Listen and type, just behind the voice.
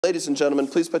Ladies and gentlemen,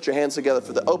 please put your hands together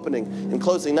for the opening and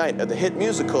closing night of the hit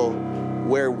musical,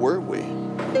 Where Were We?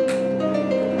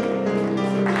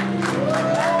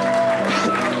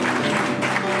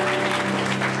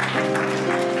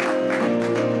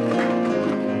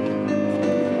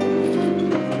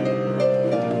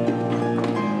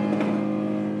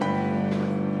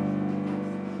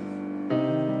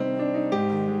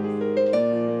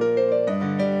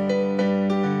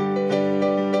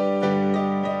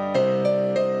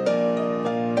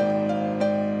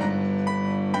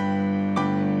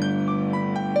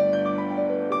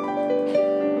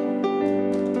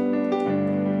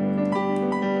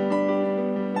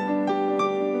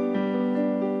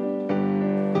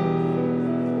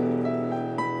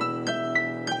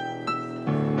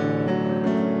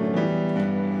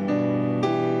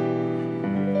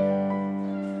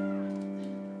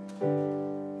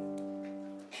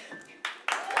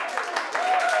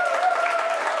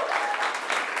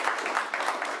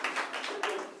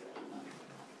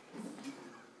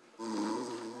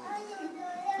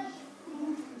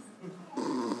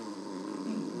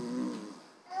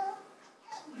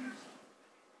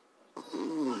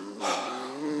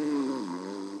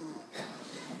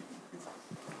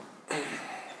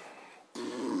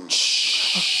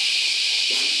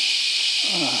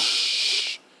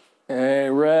 Hey,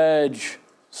 Reg,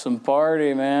 some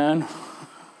party, man.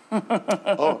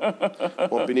 Oh,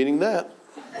 won't be needing that.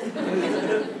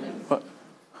 What?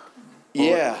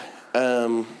 Yeah,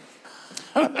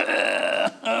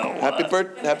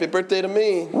 happy birthday to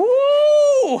me.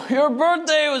 Woo! Your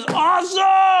birthday was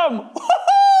awesome!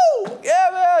 Woo! Yeah,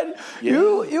 man. Yeah.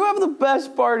 You have the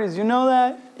best parties, you know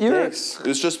that? Thanks. It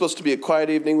was just supposed to be a quiet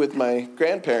evening with my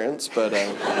grandparents, but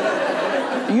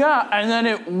Yeah, and then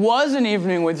it was an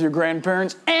evening with your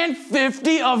grandparents and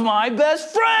 50 of my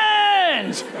best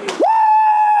friends!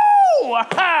 Woo!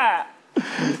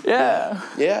 Yeah.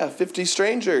 Yeah, 50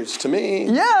 strangers to me.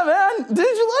 Yeah, man.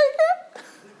 Did you like it?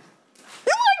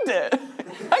 You liked it.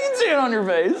 I can see it on your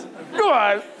face. Come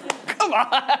on. Come on.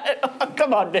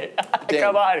 Come on, Dan.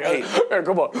 Come on. Hey.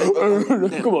 Come on. Come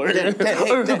on.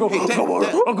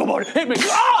 Come on. Hit me.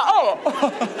 Oh!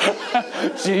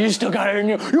 See, you still got it in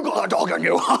you. You got a dog in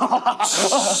you.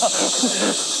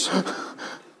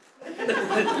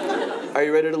 Are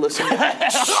you ready to listen?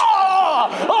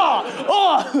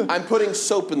 I'm putting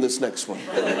soap in this next one.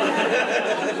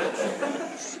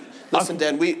 Listen,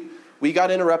 Dan, we got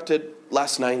interrupted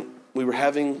last night. We were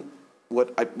having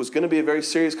what was going to be a very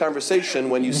serious conversation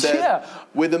when you said,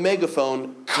 with a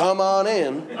megaphone, come on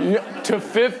in. Yeah, to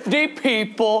 50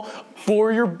 people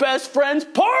for your best friend's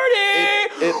party!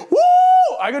 Woo!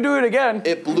 I could do it again.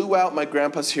 It blew out my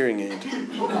grandpa's hearing aid.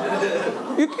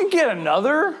 You can get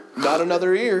another. Not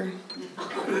another ear.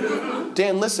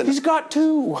 Dan, listen. He's got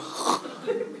two.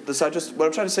 What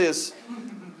I'm trying to say is,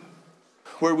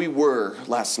 where we were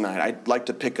last night, I'd like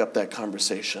to pick up that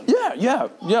conversation. Yeah.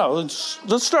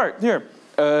 Let's start here.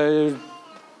 Some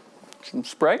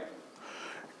Sprite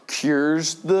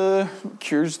cures the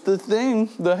thing,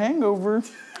 the hangover.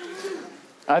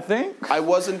 I think. I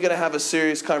wasn't gonna have a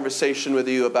serious conversation with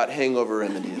you about hangover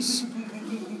remedies.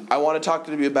 I want to talk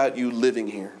to you about you living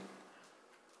here.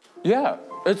 Yeah,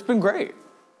 it's been great.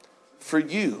 For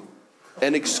you,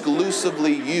 and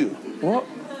exclusively you. What?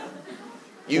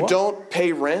 You don't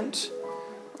pay rent?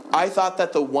 I thought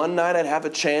that the one night I'd have a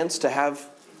chance to have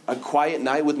a quiet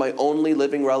night with my only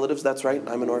living relatives. That's right,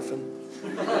 I'm an orphan.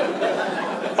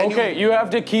 Okay, you have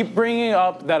to keep bringing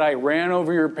up that I ran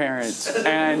over your parents,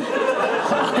 and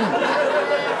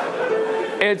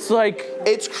it's like...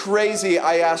 It's crazy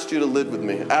I asked you to live with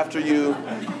me after you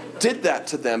did that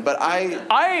to them, but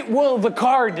well, the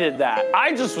car did that.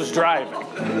 I just was driving.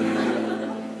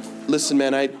 Listen,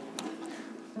 man,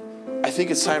 I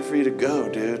think it's time for you to go,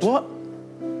 dude. What?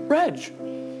 Reg.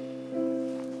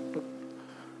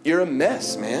 You're a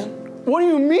mess, man. What do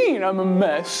you mean I'm a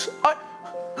mess?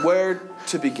 Where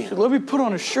to begin? Let me put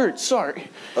on a shirt, sorry.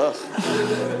 Ugh.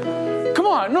 Come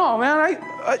on, no, man,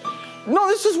 no,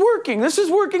 this is working. This is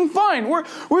working fine. We're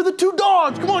the two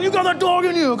dogs. Come on, you got that dog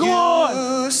in you. Come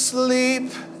on. You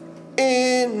sleep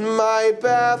in my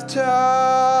bathtub,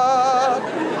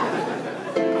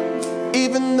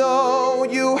 even though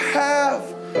you have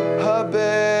a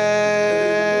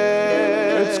bed.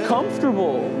 It's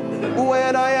comfortable.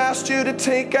 When I asked you to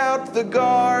take out the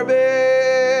garbage,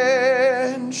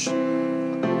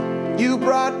 you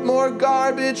brought more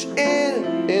garbage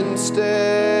in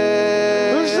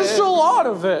instead. There's just a lot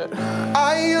of it.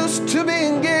 I used to be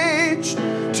engaged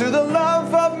to the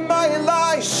love of my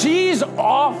life. She's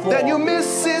awful. Then you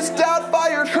Mrs.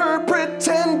 Doubtfire her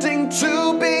pretending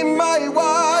to be my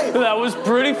wife. That was was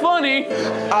pretty funny.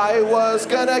 I was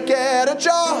gonna get a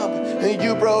job, and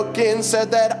you broke in,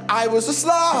 said that I was a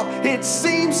slob. It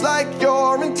seems like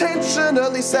you're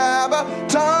intentionally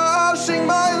sabotaging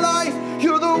my life.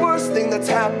 You're the worst thing that's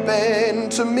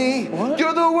happened to me. What?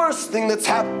 You're the worst thing that's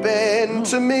happened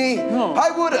to me. No. I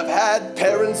would have had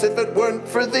parents if it weren't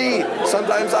for thee.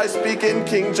 Sometimes I speak in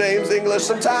King James English,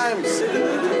 sometimes.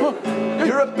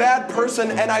 You're a bad person,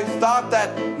 and I thought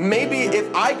that maybe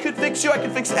if I could fix you, I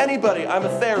could fix anybody. I'm a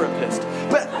therapist.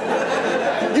 But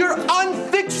you're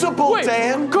unfixable, Wait,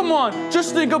 Dan. come on,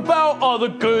 just think about all the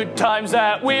good times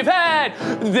that we've had.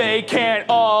 They can't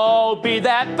all be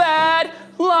that bad.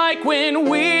 Like when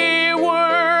we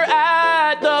were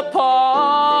at the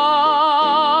pond.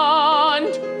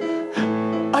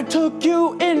 I took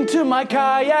you into my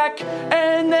kayak,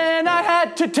 and then I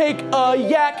had to take a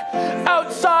yak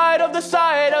outside of the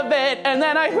side of it, and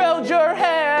then I held your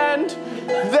hand.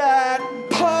 That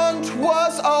pond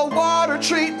was a water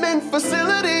treatment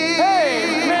facility.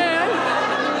 Hey, man.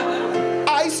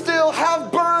 I still have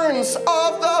burns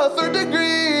of the 3rd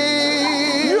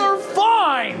degree. You're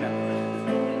fine.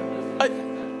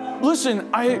 Listen,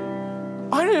 I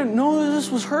didn't know that this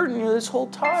was hurting you this whole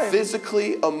time.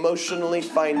 Physically, emotionally,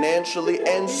 financially,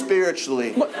 and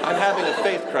spiritually. I'm having a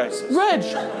faith crisis. Reg,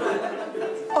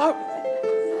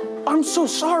 I'm so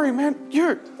sorry, man.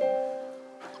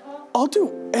 I'll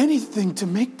do anything to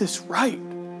make this right.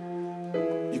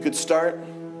 You could start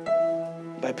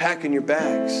by packing your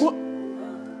bags. What?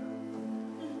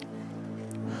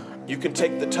 You can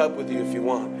take the tub with you if you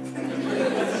want.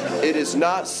 It is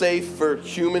not safe for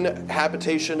human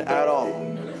habitation at all.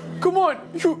 Come on,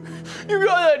 you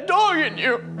got that dog in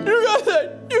you. You got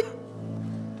that.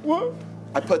 What?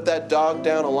 I put that dog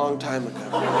down a long time ago.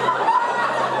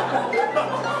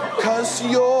 'Cause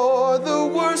you're the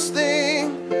worst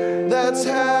thing that's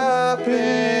happened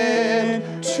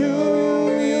to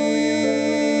me.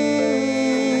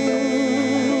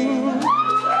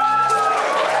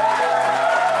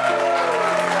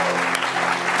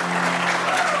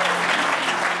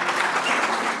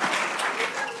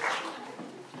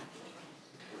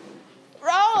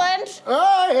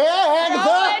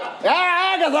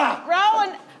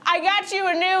 Roland, I got you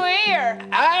a new ear.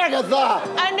 Agatha!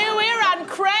 A new ear on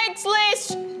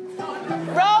Craigslist.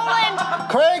 Roland.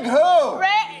 Craig who?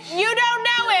 You don't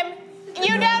know him.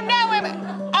 You don't know him.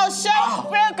 I'll show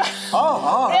real quick.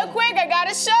 Real quick, I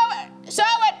gotta show it.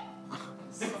 Show it.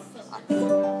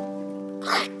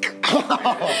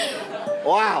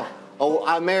 Wow. Oh,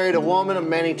 I married a woman of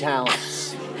many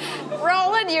talents.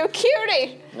 Roland, you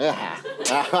cutie. Yeah.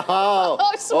 Oh,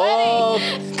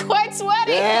 sweaty. Quite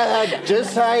sweaty. Yeah,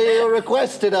 just how you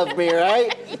requested of me,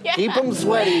 right? Yeah. Keep them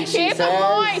sweaty, she Keep says. them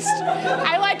moist.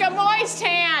 I like a moist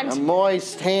hand. A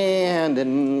moist hand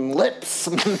and lips.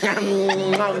 Roland,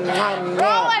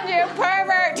 you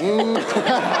pervert.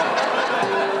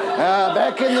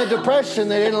 Back in the Depression,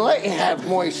 they didn't let you have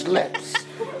moist lips.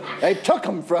 They took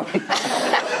them from you.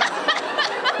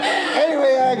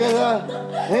 Anyway, Agatha,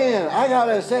 man, I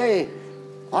gotta say,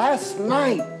 last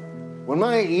night, when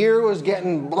my ear was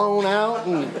getting blown out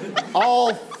and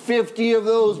all 50 of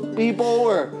those people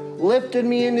were lifting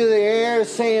me into the air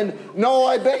saying, "No,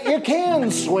 I bet you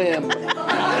can swim."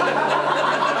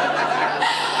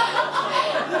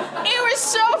 It was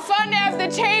so fun to have the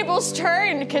tables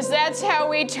turned, because that's how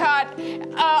we taught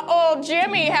old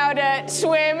Jimmy how to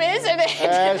swim, isn't it?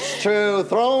 That's true.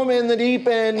 Throw them in the deep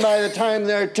end by the time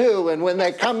they're 2, and when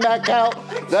they come back out,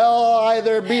 they'll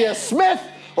either be a Smith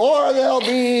or they'll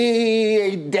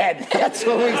be dead. That's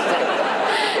what we say.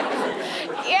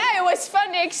 Yeah, it was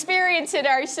fun to experience it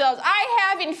ourselves. I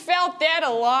haven't felt that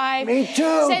alive. Me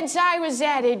too. Since I was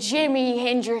at a Jimi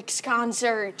Hendrix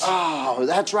concert. Oh,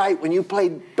 that's right, when you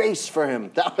played bass for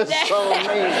him. That was so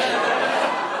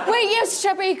amazing. We used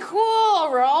to be cool,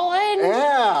 Roland.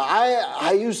 Yeah,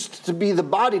 I used to be the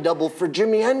body double for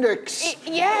Jimi Hendrix.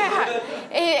 Yeah,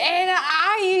 and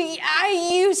I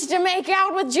used to make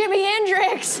out with Jimi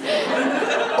Hendrix.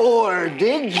 Or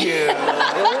did you?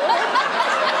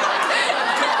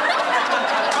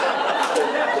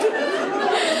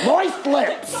 Moist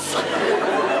lips.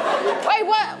 Wait,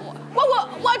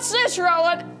 what's this,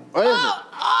 Roland? What is it?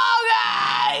 Oh,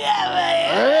 God.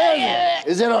 What is it?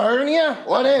 Is it a hernia?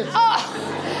 What is it? Oh,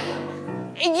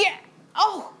 yeah.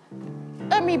 Oh,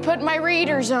 let me put my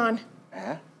readers on.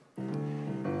 Huh?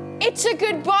 It's a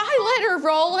goodbye letter,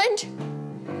 Roland.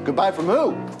 Goodbye from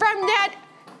who? From that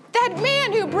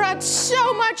man who brought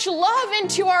so much love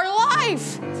into our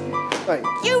life. Wait.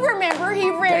 You remember he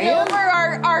ran Dan? over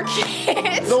our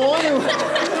kids. The one who...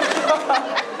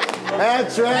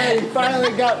 That's right, he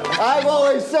finally got, I've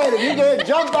always said, if you get a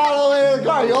jump out of the way of the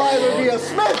car, you'll either be a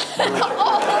Smith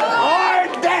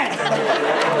or dead.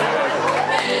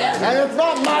 And it's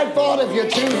not my fault if you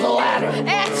choose the latter.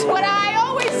 That's what I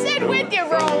always said with you,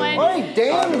 Roland. Wait,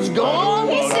 Dan's gone?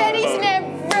 He said he's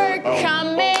never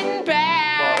coming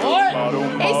back. What?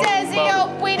 He says he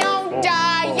hope we don't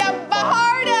die of a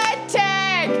heart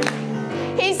attack.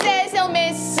 He says he'll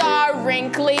miss our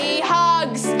wrinkly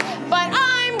hugs, but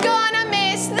I'm gonna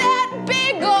miss that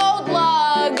big old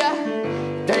lug.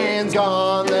 Dan's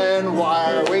gone, then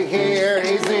why are we here?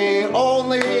 He's the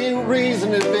only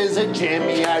reason to visit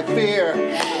Jimmy, I fear.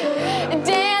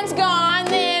 Dan's gone,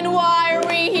 then why are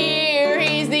we here?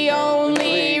 He's the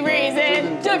only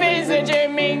reason to visit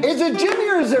Jimmy. Is it Jimmy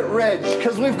or is it Reg?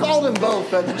 Because we've called him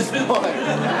both at this point.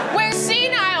 We're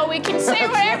senile, we can say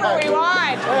whatever we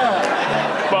want.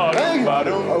 Hey,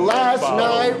 last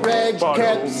night Reg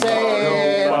kept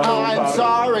saying, I'm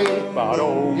sorry. You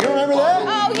remember that?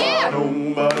 Oh, yeah.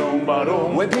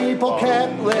 When people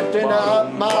kept lifting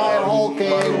up my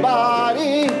hulking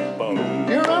body.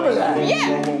 You remember that?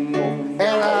 Yeah. And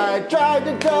I tried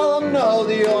to tell him, no,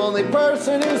 the only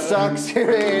person who sucks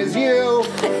here is you.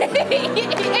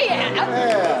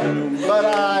 Yeah. But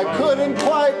I couldn't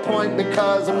quite point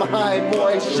because of my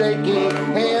moist, shaky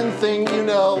hand thing, you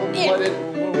know, what it,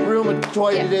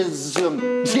 rheumatoidism.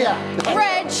 Yeah.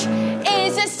 Reg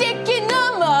is a stick in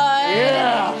the mud.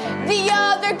 Yeah. The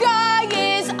other guy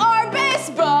is our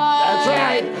best bud. That's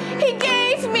right. He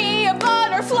gave me a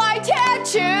butterfly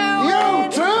tattoo. You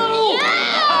too?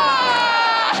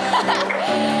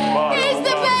 He's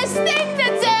the best thing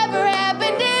that's ever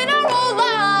happened in our whole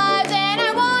lives, and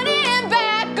I want him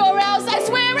back, or else I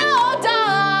swear I'll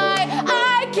die.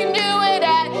 I can do it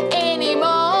at any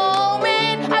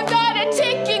moment. I've got a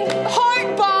ticking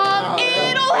heart bomb.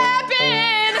 It'll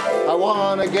happen. I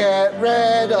wanna get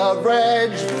rid of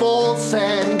Reg full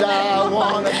send. I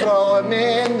wanna throw him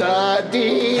in the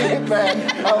deep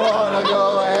end. I wanna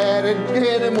go ahead and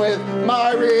hit him with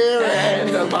my rear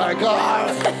end of my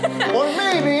car. Or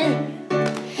maybe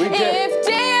we just... If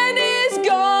Dan is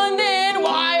gone, then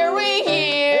why are we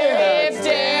here? Yeah. If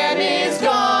Dan is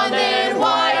gone, then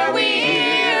why are we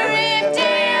here? If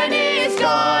Dan is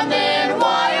gone, then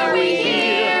why are we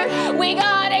here? We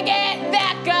gotta get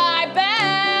that guy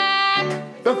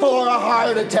back. Before a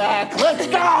heart attack, let's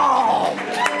go!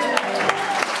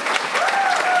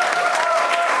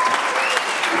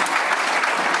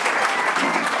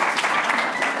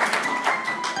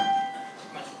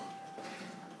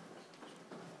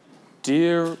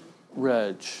 Dear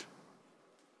Reg,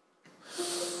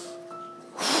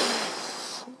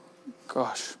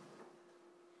 gosh,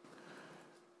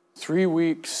 3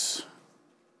 weeks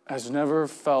has never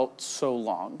felt so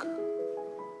long.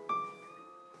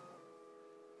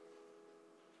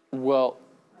 Well,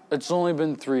 it's only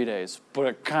been 3 days, but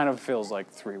it kind of feels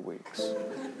like 3 weeks.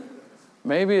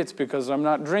 Maybe it's because I'm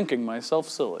not drinking myself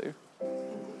silly.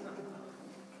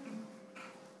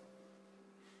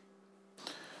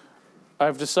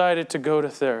 I've decided to go to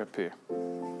therapy.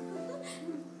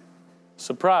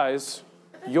 Surprise,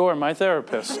 you're my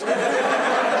therapist.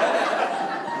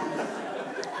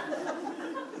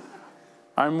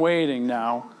 I'm waiting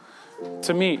now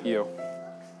to meet you.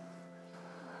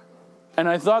 And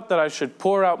I thought that I should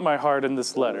pour out my heart in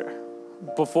this letter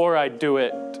before I do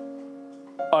it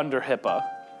under HIPAA.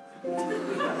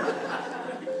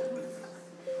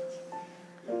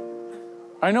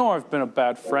 I know I've been a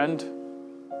bad friend,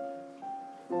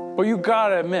 but you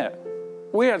gotta admit,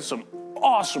 we had some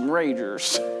awesome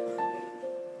ragers.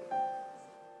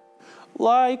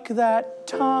 Like that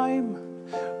time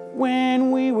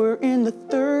when we were in the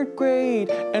 3rd grade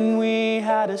and we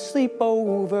had a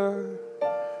sleepover.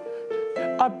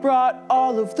 I brought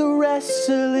all of the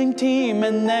wrestling team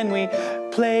and then we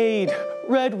played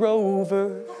Red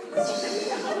Rover.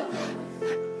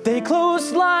 They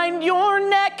clotheslined your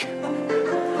neck.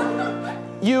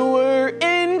 You were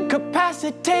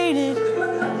incapacitated.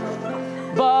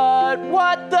 But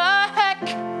what the heck?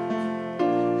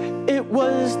 It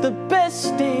was the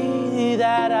best day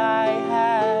that I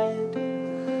had.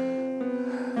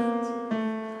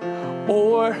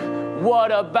 Or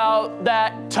what about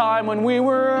that time when we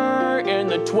were in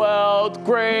the 12th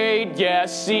grade? Yeah,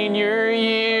 senior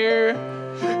year.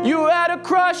 You had a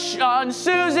crush on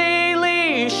Susie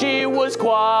Lee. She was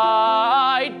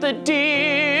quite the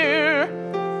dear.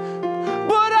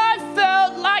 But I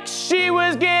felt like she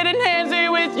was getting handsy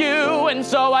with you, and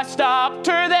so I stopped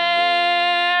her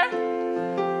there.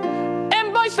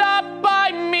 And by stop,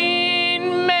 I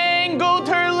mean mangled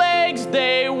her legs.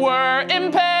 They were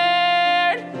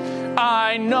impaired.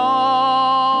 I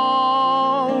know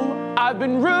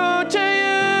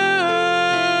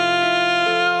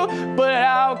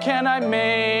can I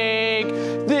make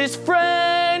this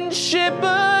friendship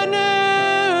anew?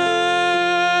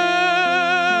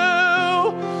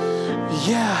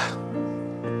 Yeah,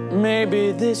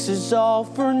 maybe this is all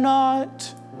for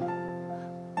naught.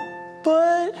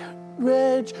 But,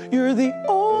 Reg, you're the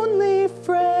only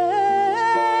friend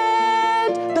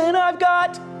that I've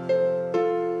got.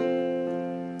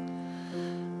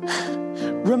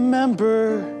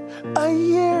 Remember a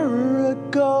year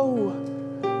ago,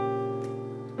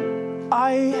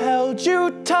 I held you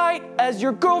tight as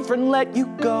your girlfriend let you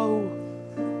go.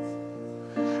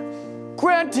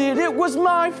 Granted, it was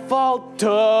my fault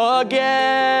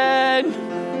again.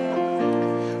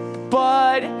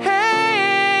 But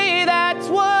hey, that's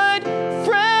what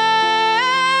friends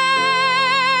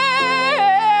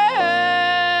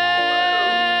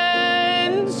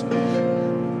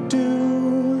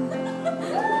do.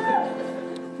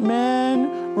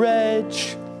 Man, Reg,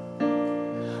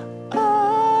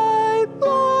 I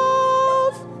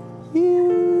love you.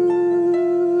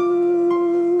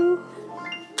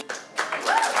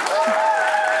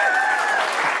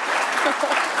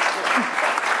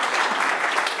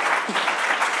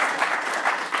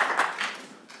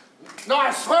 No,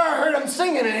 I swear I heard him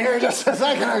singing in here just a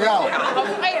second ago.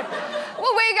 Oh, man.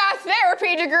 Well, we got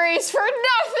therapy degrees for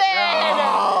nothing.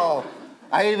 Oh,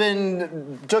 I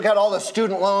even took out all the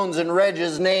student loans in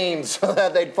Reg's name so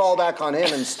that they'd fall back on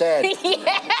him instead. Yeah,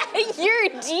 you're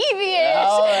devious.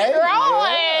 All right.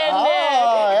 Roland.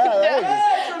 Oh, yeah, there you go.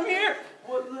 I'm here.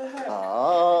 What the heck?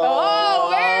 Oh,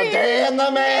 where are you? Dan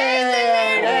the man.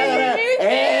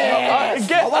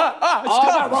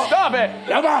 Stop it.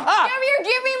 Come here,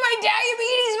 give me my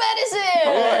diabetes medicine.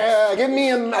 Yeah, give me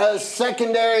a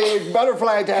secondary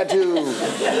butterfly tattoo.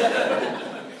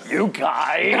 You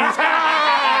guys.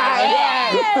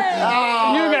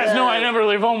 You guys know I never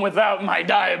leave home without my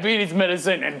diabetes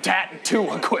medicine and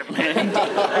tattoo equipment.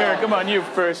 Here, come on, you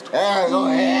first. Yeah, go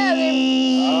ahead.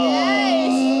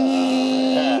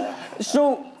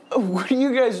 So, what are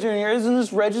you guys doing here? Isn't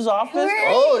this Reg's office?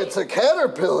 Oh, it's a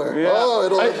caterpillar. Yeah. Oh,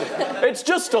 it's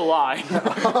just a lie.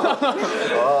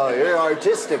 Oh, you're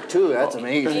artistic too. That's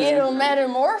amazing. It'll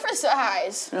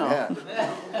metamorphosize.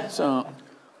 Yeah. So,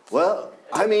 Well,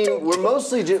 I mean, we're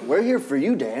mostly we're here for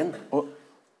you, Dan. what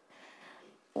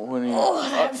do you? Oh,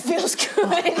 that feels good.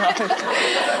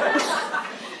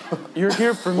 You're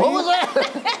here for me? What was that?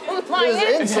 My It was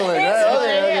insulin.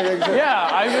 insulin. Yeah,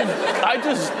 I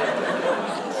just.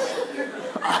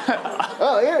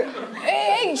 Oh, here.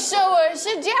 Hey, so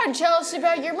sit down. Tell us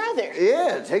about your mother.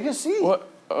 Yeah, take a seat. What?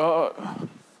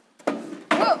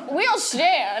 We'll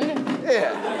stand.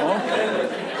 Yeah.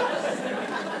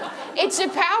 It's a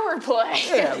power play.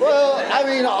 Yeah. Well, I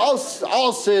mean, I'll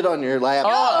sit on your lap.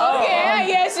 Oh, okay. I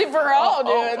guess if we're all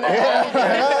doing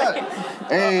that.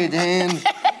 Hey, Dan.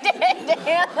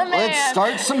 Dan the man. Let's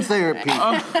start some therapy.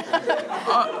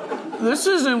 This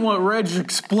isn't what Reg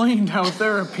explained how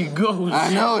therapy goes.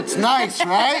 I know, it's nice,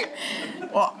 right?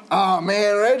 Oh,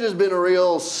 man, Reg has been a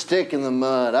real stick in the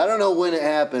mud. I don't know when it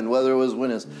happened, whether it was when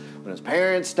his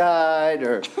parents died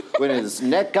or when his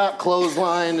neck got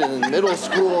clotheslined in middle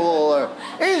school. Or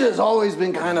he's just always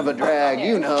been kind of a drag,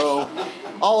 you know.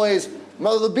 Always,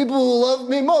 the people who love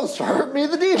me most hurt me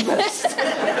the deepest.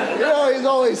 You know, he's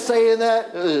always saying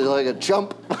that, like a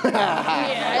chump.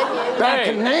 Back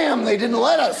in NAM, they didn't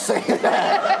let us say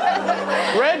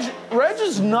that. Reg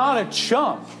is not a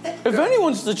chump. If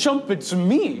anyone's the chump, it's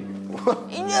me.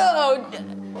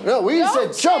 No, we Don't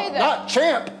said say chump, that. not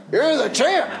champ. You're the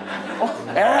champ.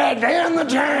 Hey, Dan the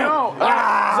champ. No.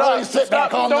 Always sit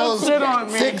back on don't those sit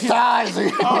on me. 6 thighs.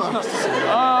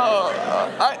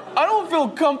 I don't feel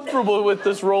comfortable with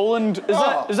this, Roland.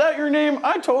 Is that your name?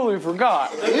 I totally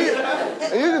forgot. You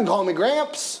can call me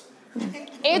Gramps.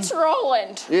 It's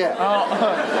Roland. Yeah.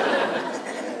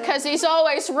 Because he's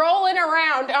always rolling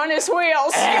around on his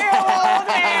wheels. Here, old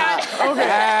man.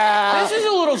 Okay. This is a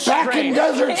little Back in strange.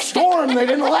 Desert Storm, they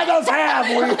didn't let us have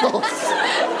wheels.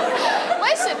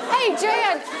 Listen, hey,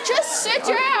 Dan, just sit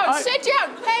down. Sit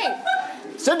down. Hey,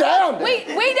 Sit down. we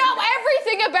know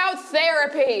everything about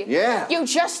therapy. Yeah. You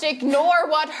just ignore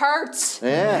what hurts.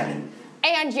 Yeah.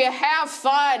 And you have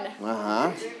fun.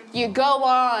 Uh-huh. You go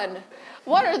on.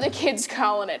 What are the kids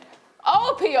calling it?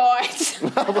 Opioids.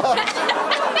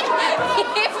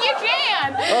 If you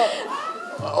can.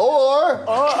 Or,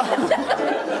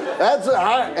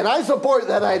 and I support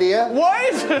that idea.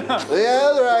 What? The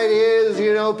other idea is,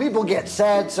 you know, people get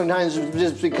sad sometimes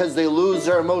just because they lose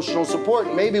their emotional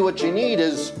support. Maybe what you need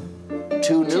is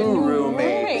 2 new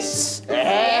roommates.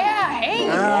 Yeah, hey.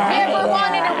 Ever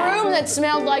wanted a room that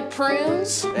smelled like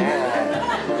prunes.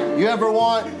 Yeah. You ever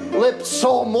want lips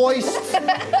so moist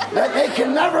that they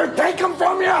can never take them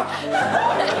from you?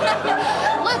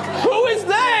 Look. Who is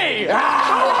they?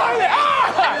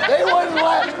 They wouldn't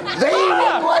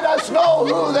let us know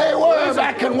who they were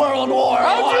back in World War I.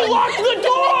 How'd you lock the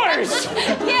doors?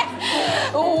 Yeah.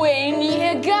 When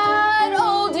you got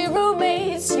older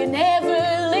roommates, you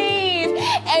never leave,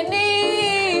 and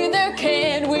neither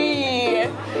can we,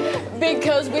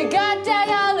 because we got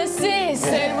dialysis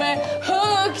and we're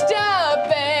hooked up,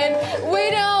 and we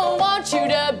don't want you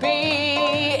to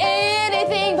be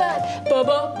anything but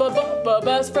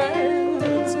best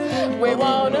friends. We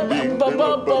wanna be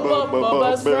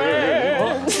best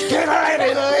friends.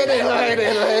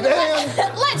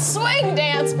 Let's swing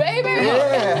dance, baby.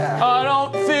 Yeah. I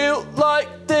don't feel like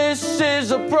this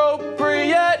is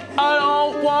appropriate. I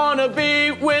don't wanna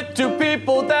be with two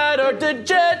people that are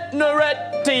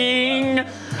degenerating.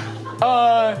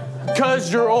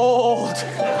 Cause you're old.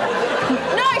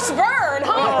 Nice burn,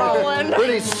 huh, Roland?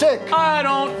 Pretty sick. I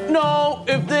don't know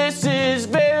if this is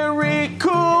very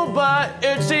cool, but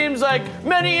it seems like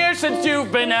many years since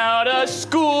you've been out of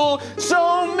school.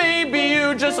 So maybe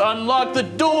you just unlock the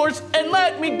doors and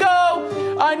let me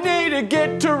go. I need to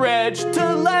get to Reg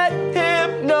to let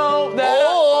him know that.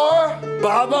 Or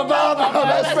Baba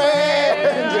best friend.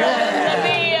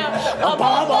 Yeah. A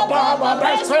Baba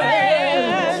best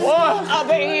friend. I'll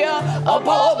be a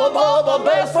Baba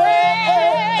best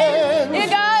friend. You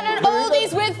got an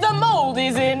oldies with the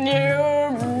moldies in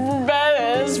your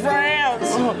best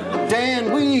friends.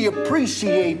 Dan, we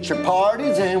appreciate your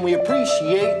parties and we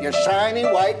appreciate your shiny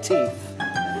white teeth.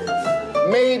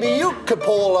 Maybe you could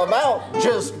pull them out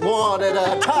just one at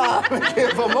a time and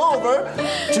give them over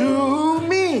to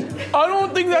me. I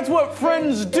don't think that's what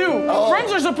friends do. Oh.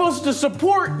 Friends are supposed to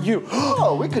support you.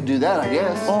 Oh, we could do that, I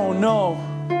guess. Oh no.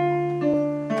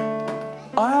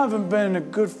 I haven't been a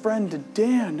good friend to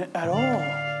Dan at all.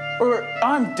 Or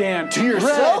I'm Dan To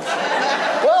yourself?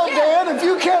 Well, Dan, if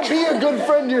you can't be a good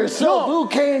friend to yourself, who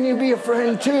can you be a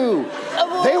friend to?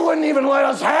 They wouldn't even let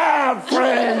us have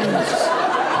friends.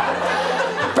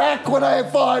 Back when I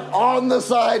fought on the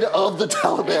side of the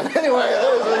Taliban. Anyway,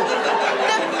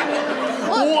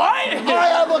 What? I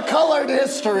have a colored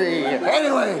history.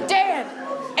 Anyway. Dan,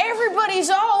 everybody's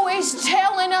always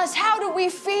telling us how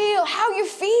you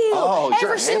feel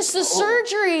ever since the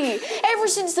surgery, ever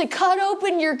since they cut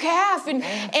open your calf and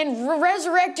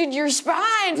resurrected your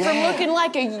spine from looking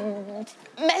like a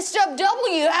messed up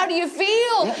W. How do you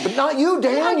feel? Yeah, but not you,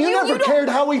 Dan. You never cared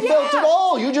how we felt at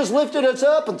all. You just lifted us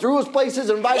up and threw us places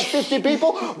and invited 50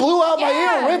 people, blew out my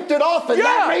ear, ripped it off, and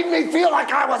that made me feel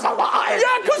like I was alive.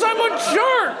 Yeah, because I'm a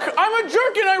jerk. I'm a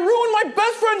jerk and I ruined my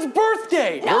best friend's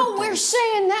birthday. No, we're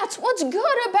saying that's what's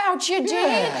good about you,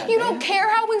 Dan. You don't care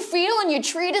how we feel and you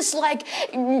treat us like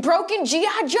broken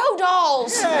G.I. Joe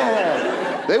dolls.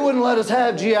 Yeah. They wouldn't let us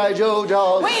have G.I. Joe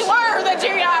dolls. We were the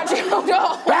G.I. Joe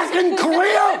dolls. Back in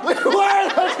Korea, we were the G.I.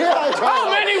 Joe dolls. How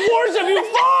many wars have you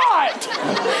fought?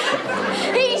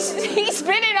 He's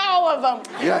been in all of them.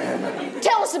 Yeah.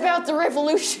 Tell us about the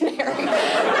Revolutionary.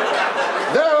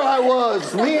 There I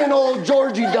was, me and old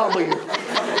Georgie W.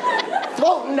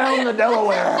 floating down the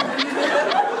Delaware.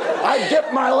 I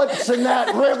dipped my lips in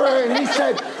that river and he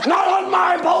said, "Not on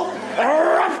my boat," and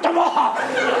ripped them off.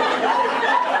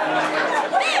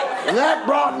 And that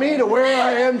brought me to where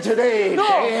I am today,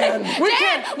 Dan.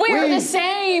 We're the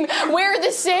same. We're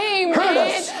the same, Hurt Dan.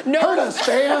 us. No. Hurt us,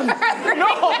 Dan. No,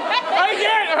 I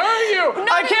can't hurt you.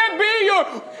 No, I can't be your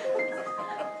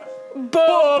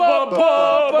best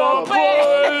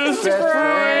friend.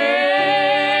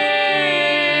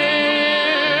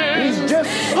 He's just...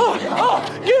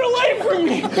 Get away from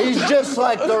me. He's just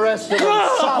like the rest of them,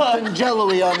 soft and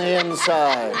jello-y on the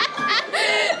inside.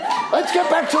 Let's get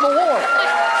back to the war.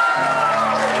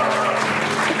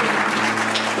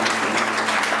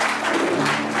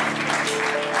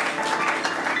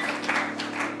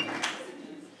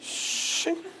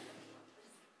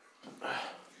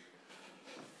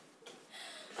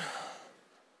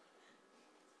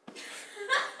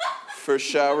 First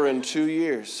shower in 2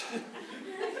 years.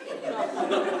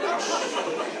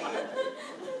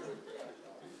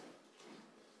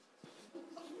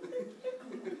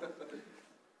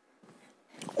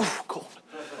 Ooh, cold.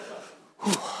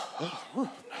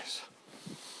 Nice.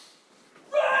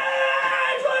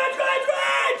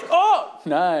 Oh,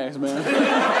 nice, man.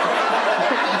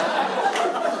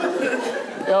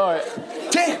 All right.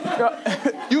 Damn!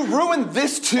 You ruined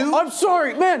this too? I'm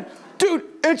sorry, man. Dude,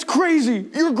 it's crazy.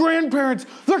 Your grandparents,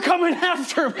 they're coming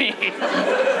after me.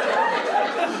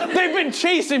 They've been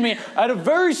chasing me at a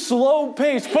very slow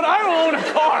pace, but I don't own a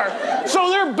car, so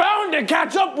they're bound to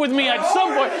catch up with me at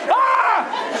some point.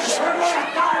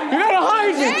 Ah! You gotta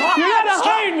hide me! You gotta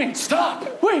hide me!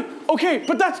 Stop! Wait, okay,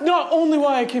 but that's not only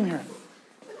why I came here.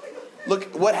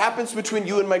 Look, what happens between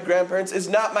you and my grandparents is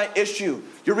not my issue.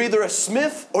 You're either a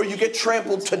Smith or you get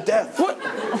trampled to death. What?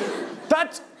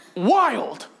 That's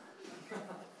wild.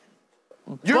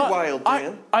 You're wild,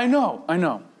 Dan. I know.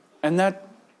 And that,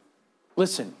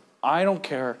 listen, I don't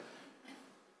care.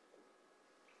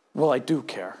 Well, I do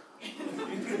care.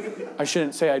 I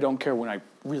shouldn't say I don't care when I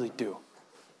really do.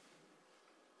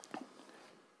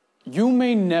 You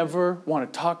may never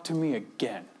want to talk to me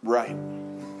again. Right.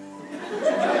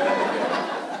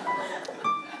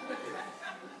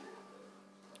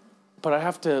 But I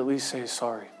have to at least say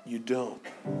sorry. You don't.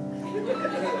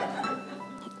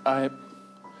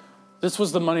 This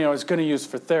was the money I was going to use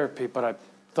for therapy, but I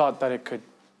thought that it could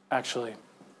actually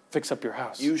fix up your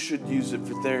house. You should use it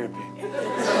for therapy.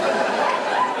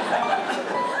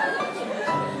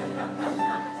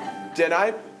 Dan,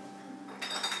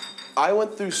 I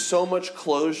went through so much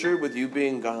closure with you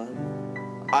being gone.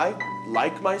 I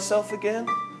like myself again.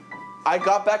 I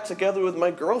got back together with my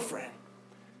girlfriend.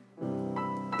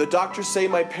 The doctors say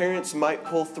my parents might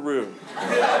pull through.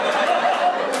 Come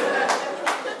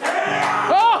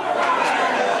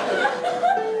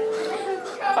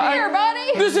here,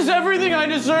 buddy. This is everything I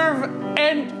deserve,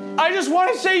 and I just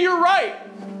want to say you're right.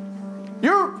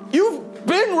 You've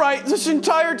been right this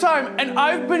entire time, and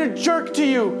I've been a jerk to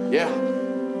you. Yeah.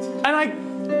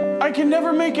 And I can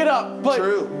never make it up, but...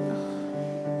 True.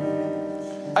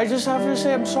 I just have to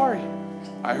say I'm sorry.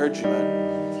 I heard you, man.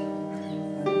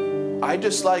 I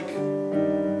just I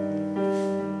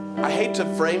hate to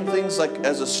frame things like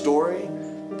as a story,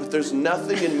 but there's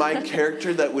nothing in my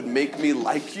character that would make me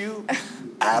like you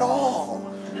at all.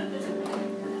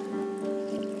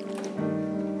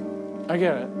 I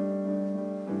get it.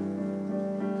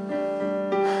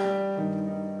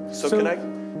 So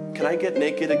can I get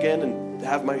naked again and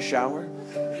have my shower?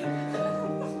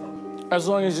 As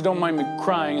long as you don't mind me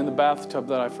crying in the bathtub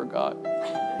that I forgot.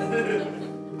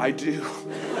 I do.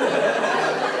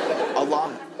 A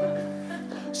lot.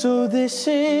 So this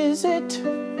is it.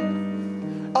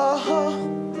 Uh-huh.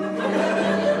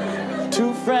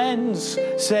 Two friends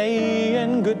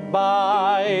saying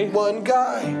goodbye. One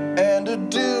guy and a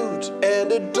dude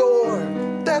and a door.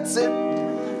 That's it.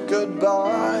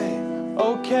 Goodbye.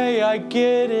 Okay, I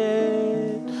get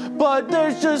it. But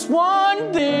there's just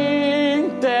one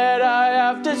thing that I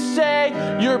have to say.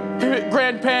 Your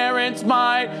grandparents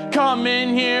might come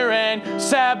in here and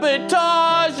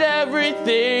sabotage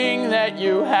everything that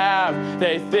you have.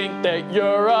 They think that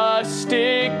you're a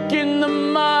stick in the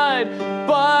mud.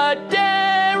 But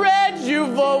Red,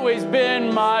 you've always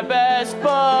been my best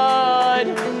bud.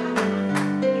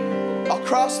 I'll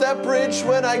cross that bridge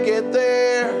when I get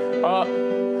there.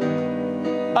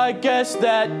 I guess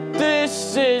that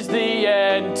this is the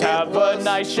end. Have a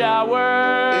nice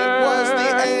shower. It was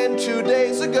the end 2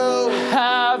 days ago.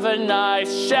 Have a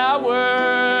nice shower.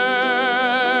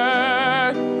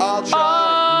 I'll try.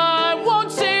 I won't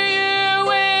see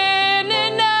you in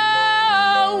an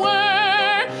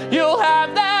hour. You'll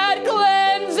have that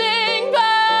cleansing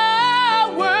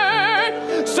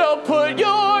power. So put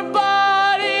your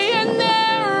body in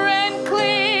there and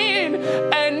clean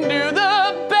and do the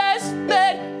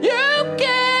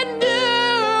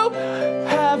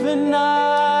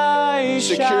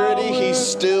Security, he's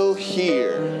still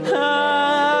here.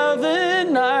 Have a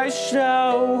nice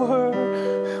shower.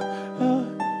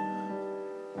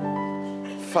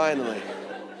 Finally,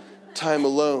 time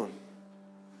alone.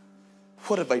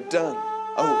 What have I done?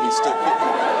 Oh, he's still here.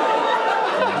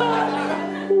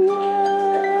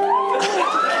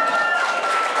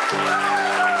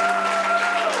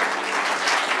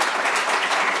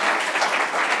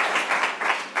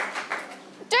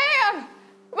 Dan,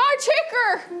 my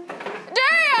ticker.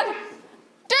 Dan,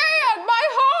 my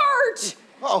heart!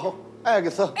 Oh,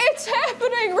 Agatha. It's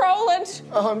happening, Roland.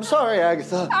 Oh, I'm sorry,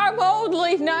 Agatha. I'm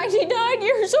only 99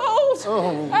 years old.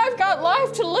 Oh. I've got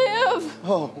life to live.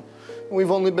 Oh,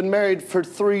 we've only been married for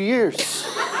 3 years.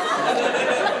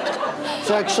 It's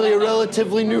actually a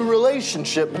relatively new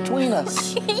relationship between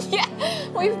us. Yeah,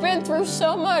 we've been through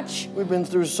so much. We've been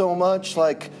through so much,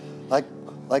 like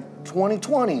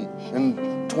 2020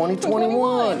 and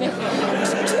 2021.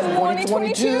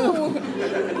 2022.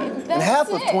 And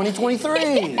half of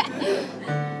 2023.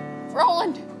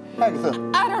 Roland. Agatha.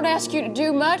 I don't ask you to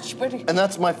do much, but... And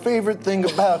that's my favorite thing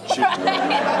about you.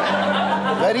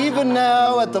 That even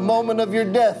now, at the moment of your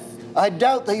death, I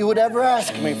doubt that you would ever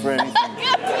ask me for anything.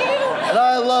 And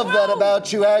I love that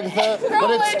about you, Agatha,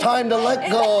 but it's time to let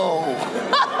go.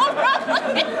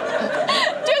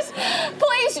 Just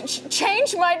please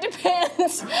change my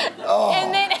Depends.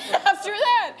 And then after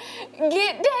that,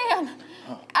 get Dan.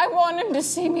 I want him to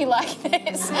see me like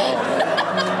this.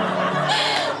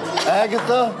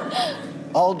 Agatha,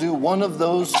 I'll do one of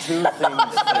those two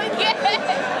things.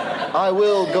 I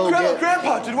will go get...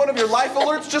 Grandpa, did one of your life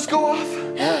alerts just go off?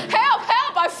 Help,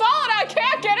 help, I've fallen, I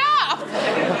can't get up.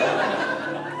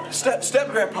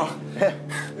 Step, Grandpa.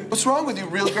 What's wrong with you,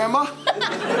 real Grandma?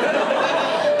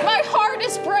 My heart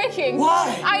is breaking.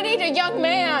 Why? I need a young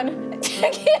man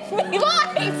to give me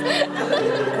life.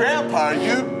 Grandpa,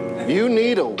 You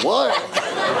need a what?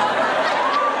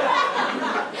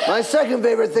 My second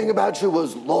favorite thing about you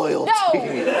was loyalty. No,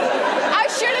 I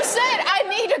should have said I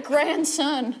need a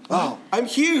grandson. Oh, I'm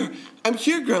here,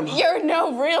 Grandma. You're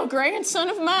no real grandson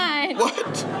of mine.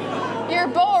 What? You're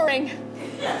boring.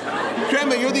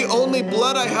 Grandma, you're the only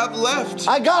blood I have left.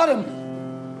 I got him.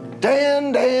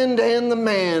 Dan the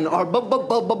man, our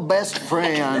best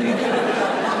friend.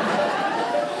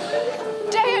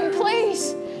 Dan,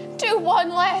 please, do one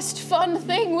last fun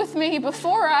thing with me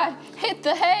before I hit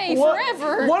the hay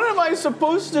forever. What am I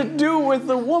supposed to do with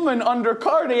the woman under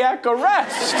cardiac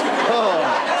arrest?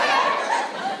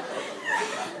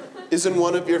 Isn't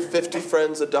one of your 50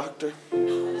 friends a doctor?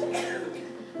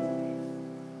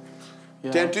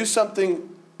 Yeah. Dan, do something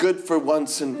good for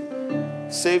once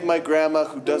and save my grandma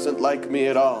who doesn't like me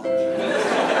at all.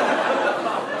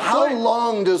 How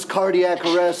long does cardiac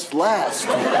arrest last?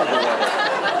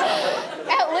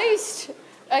 At least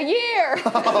a year.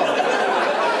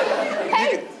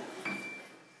 Hey,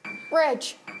 Reg,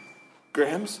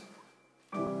 Grams?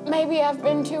 maybe I've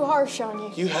been too harsh on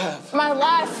you. You have. My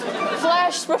life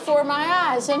flashed before my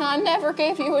eyes and I never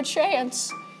gave you a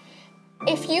chance.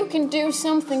 If you can do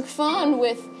something fun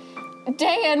with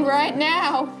Dan right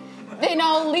now, then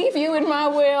I'll leave you in my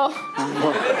will.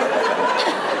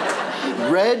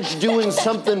 Reg doing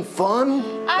something fun?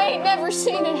 I ain't never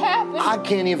seen it happen. I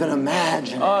can't even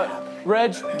imagine.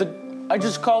 Reg, I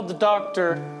just called the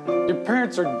doctor. Your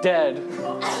parents are dead.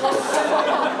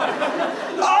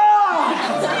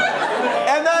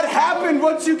 And that happened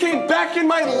once you came back in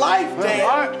my life,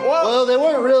 Dan. Well, they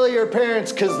weren't really your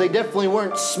parents because they definitely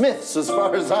weren't Smiths as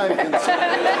far as I'm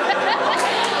concerned.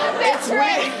 That's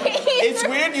right. It's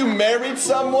weird you married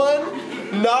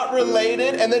someone, not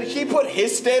related, and then he put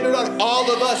his standard on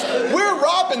all of us. We're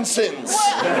Robinsons.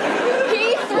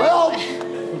 Well,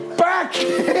 back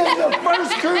in the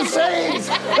first Crusades,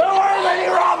 there weren't any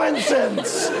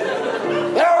Robinsons.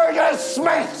 There were just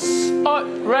Smiths.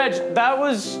 Reg, that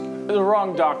was the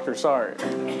wrong doctor, sorry.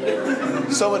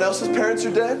 Someone else's parents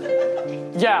are dead?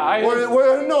 Yeah,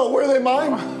 Were they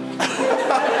mine?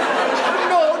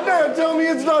 No, Dad, tell me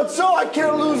it's not so. I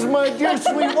can't lose my dear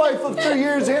sweet wife of 3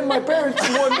 years and my parents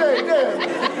in one day, Dad.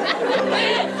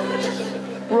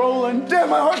 Roland. Dad,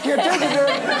 my heart can't take it, Dad.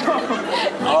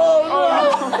 Oh, no.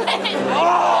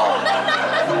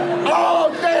 Oh,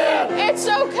 Dad. It's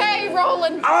okay,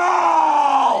 Roland.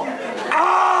 Oh!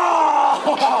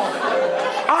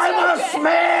 I'm a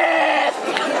Smith!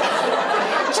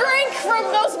 Drink from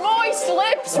those moist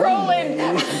lips, Roland.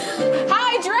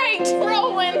 Hydrate,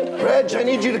 Roland. Reg, I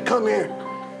need you to come here.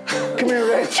 Come here,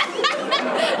 Reg.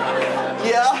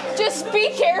 Yeah? Just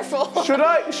be careful. Should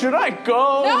I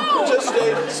go? No. Just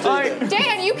stay there.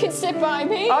 Dan, you can sit by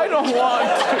me. I don't want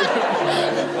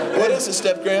to. What is it,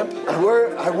 Step Gramp? I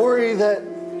worry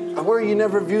you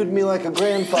never viewed me like a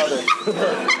grandfather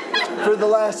for the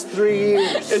last 3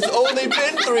 years. It's only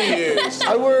been 3 years.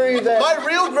 I worry that... My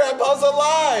real grandpa's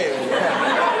alive.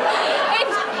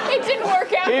 It didn't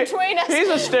work out between us. He's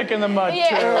a stick in the mud, too.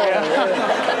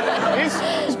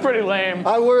 Yeah. He's pretty lame.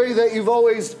 I worry that you've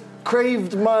always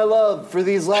craved my love for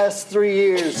these last 3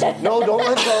 years. No, don't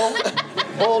let go.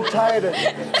 Hold tight.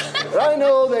 I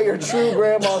know that your true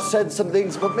grandma said some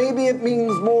things, but maybe it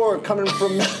means more coming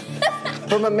from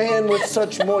a man with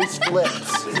such moist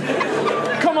lips.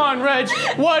 Come on, Reg.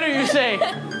 What do you say?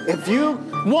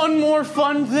 One more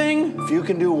fun thing? If you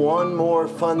can do one more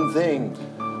fun thing,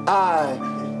 I'm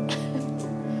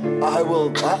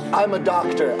a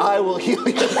doctor. I will heal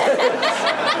your parents.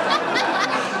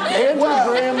 And your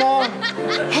grandma,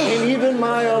 and even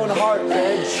my own heart,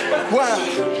 Reg. Wow.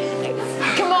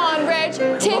 Come on, Reg.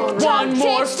 Tick-tock,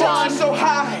 tick-tock. It's so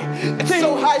high. It's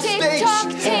so high stakes.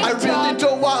 I really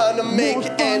don't want to make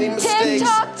any mistakes.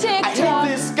 Tick-tock, tick-tock. I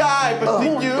hate this guy, but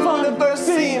the universe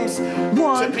seems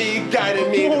to be guiding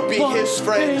me to be his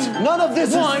friend. None of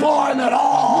this is fun at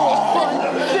all.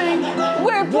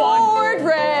 We're bored,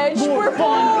 Reg. We're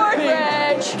bored,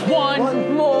 Reg.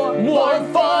 One more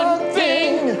fun thing.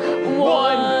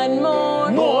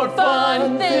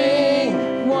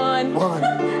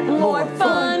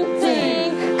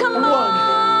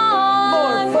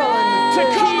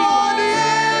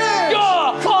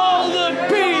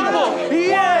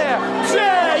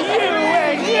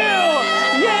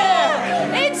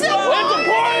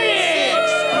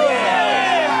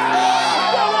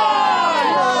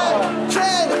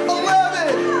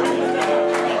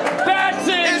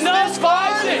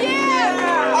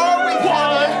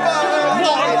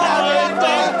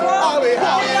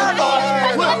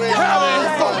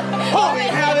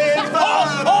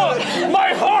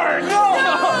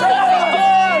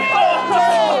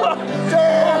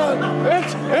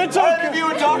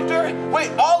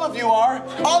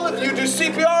 do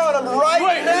CPR on him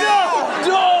right now.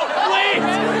 No, don't, please.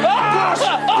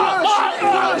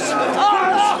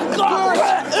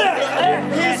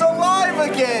 He's alive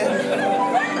again.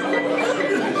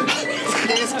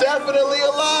 He's definitely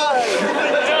alive.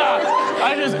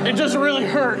 Yeah, it just really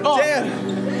hurt. Oh.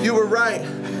 Dan, you were right.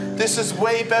 This is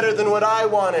way better than what I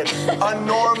wanted. A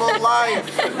normal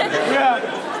life.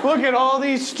 Yeah, look at all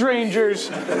these strangers.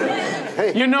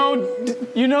 Hey. You know,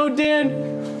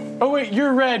 Dan? Oh wait,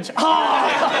 you're Reg.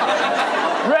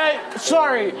 Reg,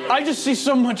 sorry, I just see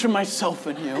so much of myself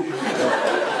in you.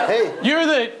 Hey.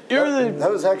 That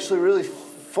was actually really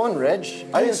fun, Reg.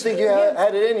 I didn't think you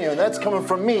had it in you, and that's coming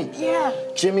from me. Yeah.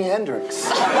 Jimi Hendrix.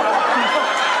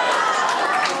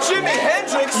 Jimi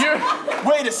Hendrix?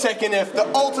 Wait a second, if the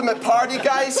ultimate party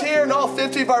guy's here and all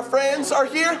 50 of our friends are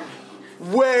here,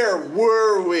 where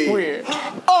were we?